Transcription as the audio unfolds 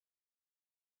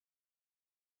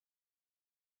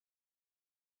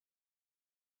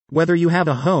Whether you have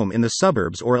a home in the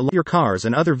suburbs or allow your cars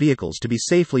and other vehicles to be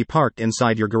safely parked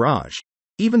inside your garage.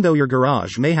 Even though your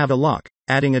garage may have a lock,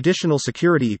 adding additional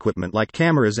security equipment like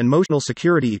cameras and motion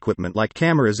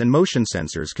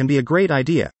sensors can be a great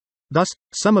idea. Thus,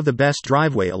 some of the best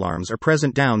driveway alarms are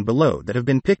present down below that have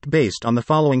been picked based on the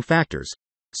following factors.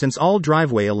 Since all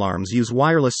driveway alarms use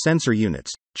wireless sensor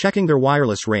units, checking their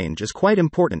wireless range is quite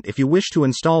important if you wish to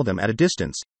install them at a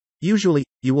distance. Usually,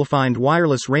 you will find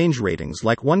wireless range ratings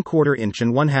like 1/4 inch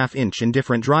and 1/2 inch in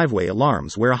different driveway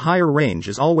alarms, where a higher range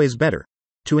is always better.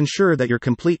 To ensure that your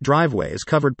complete driveway is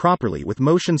covered properly with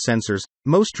motion sensors,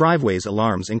 most driveways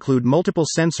alarms include multiple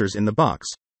sensors in the box.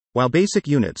 While basic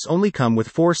units only come with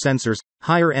 4 sensors,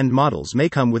 higher-end models may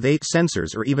come with 8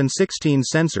 sensors or even 16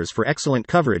 sensors for excellent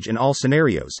coverage in all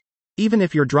scenarios. Even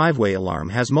if your driveway alarm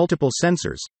has multiple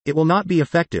sensors, it will not be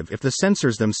effective if the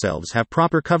sensors themselves have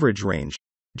proper coverage range.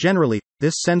 Generally,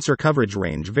 this sensor coverage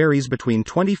range varies between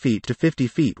 20 feet to 50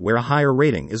 feet, where a higher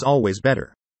rating is always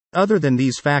better. Other than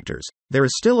these factors, there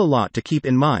is still a lot to keep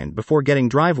in mind before getting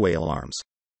driveway alarms.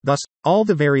 Thus, all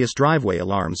the various driveway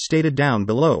alarms stated down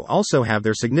below also have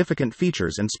their significant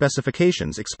features and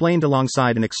specifications explained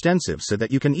alongside an extensive, so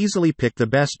that you can easily pick the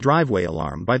best driveway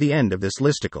alarm by the end of this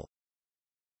listicle.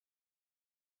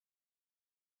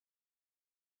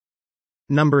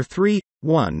 Number 3.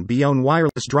 1 Beyond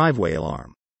Wireless Driveway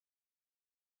Alarm.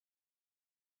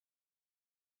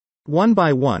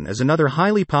 1x1 is another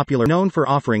highly popular, known for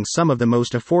offering some of the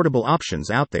most affordable options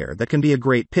out there that can be a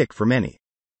great pick for many.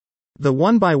 The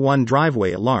 1x1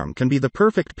 driveway alarm can be the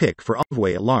perfect pick for all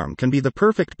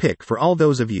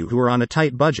those of you who are on a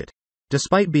tight budget.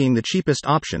 Despite being the cheapest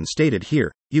option stated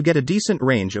here, you get a decent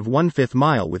range of 1/5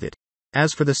 mile with it.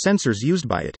 As for the sensors used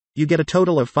by it, you get a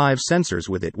total of 5 sensors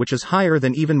with it, which is higher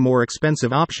than even more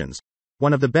expensive options.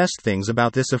 One of the best things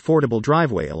about this affordable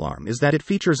driveway alarm is that it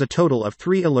features a total of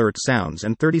 3 alert sounds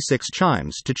and 36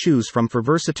 chimes to choose from for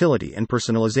versatility and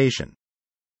personalization.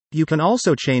 You can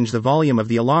also change the volume of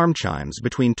the alarm chimes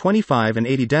between 25 and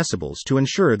 80 decibels to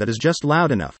ensure that is just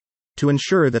loud enough. To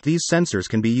ensure that these sensors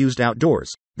can be used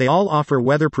outdoors, they all offer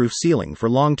weatherproof sealing for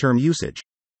long-term usage.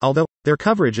 Although, their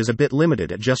coverage is a bit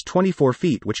limited at just 24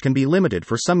 feet, which can be limited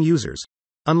for some users.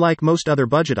 Unlike most other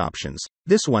budget options,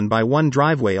 this 1x1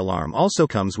 driveway alarm also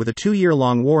comes with a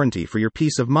 2-year-long warranty for your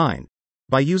peace of mind.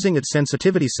 By using its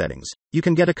sensitivity settings, you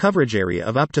can get a coverage area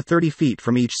of up to 30 feet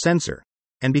from each sensor.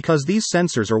 And because these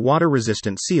sensors are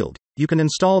water-resistant sealed, you can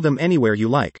install them anywhere you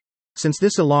like. Since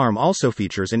this alarm also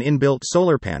features an inbuilt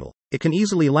solar panel, it can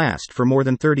easily last for more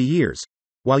than 30 years.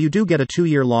 While you do get a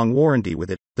 2-year-long warranty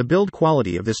with it, the build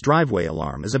quality of this driveway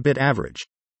alarm is a bit average.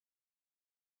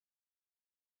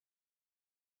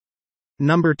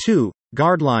 Number 2.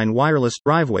 Guardline Wireless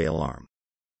Driveway Alarm.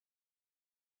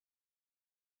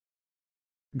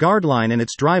 Guardline and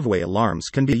its driveway alarms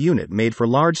can be a unit made for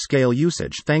large-scale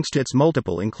usage thanks to its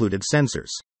multiple included sensors.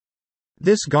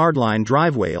 This Guardline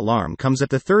driveway alarm comes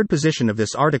at the third position of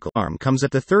this article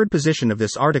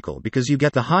because you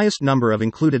get the highest number of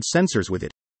included sensors with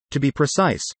it. To be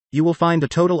precise, you will find a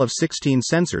total of 16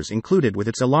 sensors included with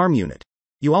its alarm unit.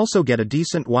 You also get a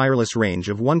decent wireless range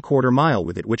of 1/4 mile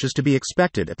with it, which is to be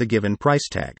expected at the given price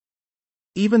tag.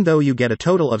 Even though you get a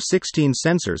total of 16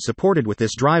 sensors supported with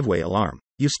this driveway alarm,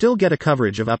 you still get a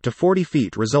coverage of up to 40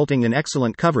 feet, resulting in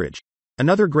excellent coverage.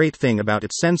 Another great thing about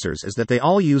its sensors is that they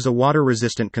all use a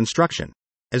water-resistant construction.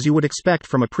 As you would expect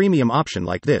from a premium option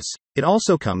like this, it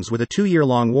also comes with a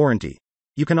 2-year-long warranty.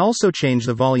 You can also change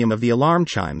the volume of the alarm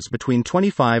chimes between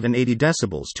 25 and 80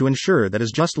 decibels to ensure that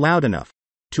is just loud enough.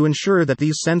 To ensure that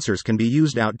these sensors can be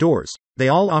used outdoors, they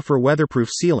all offer weatherproof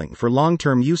sealing for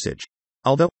long-term usage.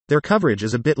 Although, their coverage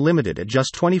is a bit limited at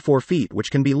just 24 feet,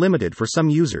 which can be limited for some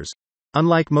users.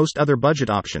 Unlike most other budget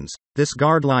options, this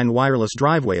Guardline wireless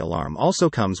driveway alarm also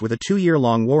comes with a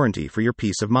 2-year-long warranty for your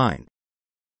peace of mind.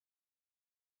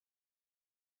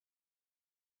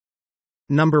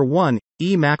 Number 1.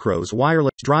 eMacros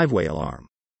Wireless Driveway Alarm.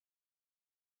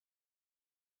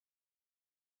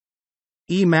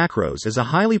 eMacros is a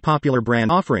highly popular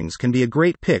brand. Offerings can be a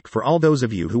great pick for all those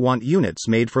of you who want units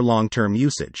made for long-term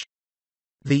usage.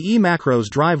 The eMacros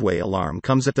driveway alarm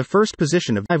comes at the first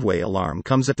position of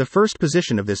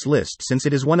this list, since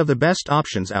it is one of the best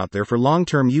options out there for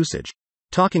long-term usage.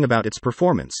 Talking about its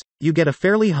performance, you get a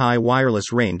fairly high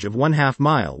wireless range of 1/2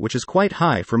 mile, which is quite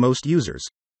high for most users.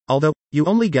 Although, you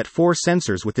only get 4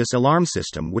 sensors with this alarm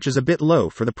system, which is a bit low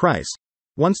for the price.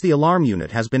 Once the alarm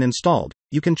unit has been installed,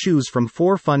 you can choose from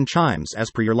 4 fun chimes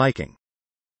as per your liking.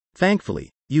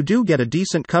 Thankfully, you do get a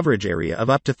decent coverage area of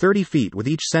up to 30 feet with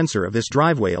each sensor of this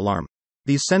driveway alarm.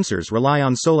 These sensors rely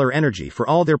on solar energy for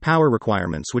all their power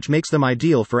requirements, which makes them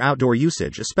ideal for outdoor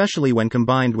usage, especially when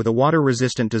combined with a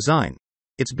water-resistant design.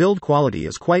 Its build quality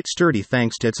is quite sturdy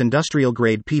thanks to its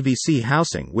industrial-grade PVC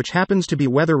housing, which happens to be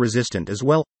weather-resistant as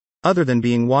well. Other than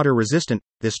being water-resistant,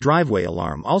 this driveway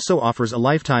alarm also offers a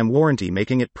lifetime warranty,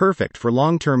 making it perfect for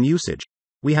long-term usage.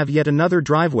 We have yet another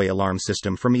driveway alarm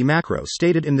system from eMacro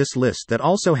stated in this list that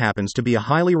also happens to be a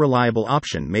highly reliable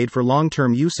option made for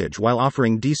long-term usage while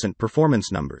offering decent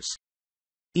performance numbers.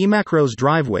 eMacro's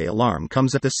driveway alarm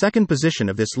comes at the second position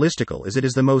of this listicle as it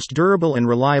is the most durable and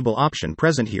reliable option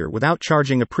present here without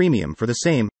charging a premium for the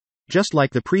same. Just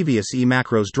like the previous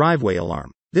eMacro's driveway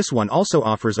alarm, this one also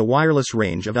offers a wireless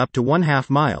range of up to 1/2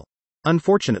 mile.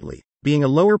 Unfortunately, being a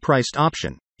lower-priced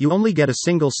option, you only get a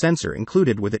single sensor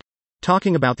included with it.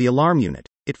 Talking about the alarm unit,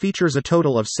 it features a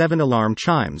total of 7 alarm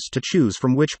chimes to choose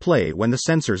from which play when the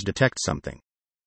sensors detect something.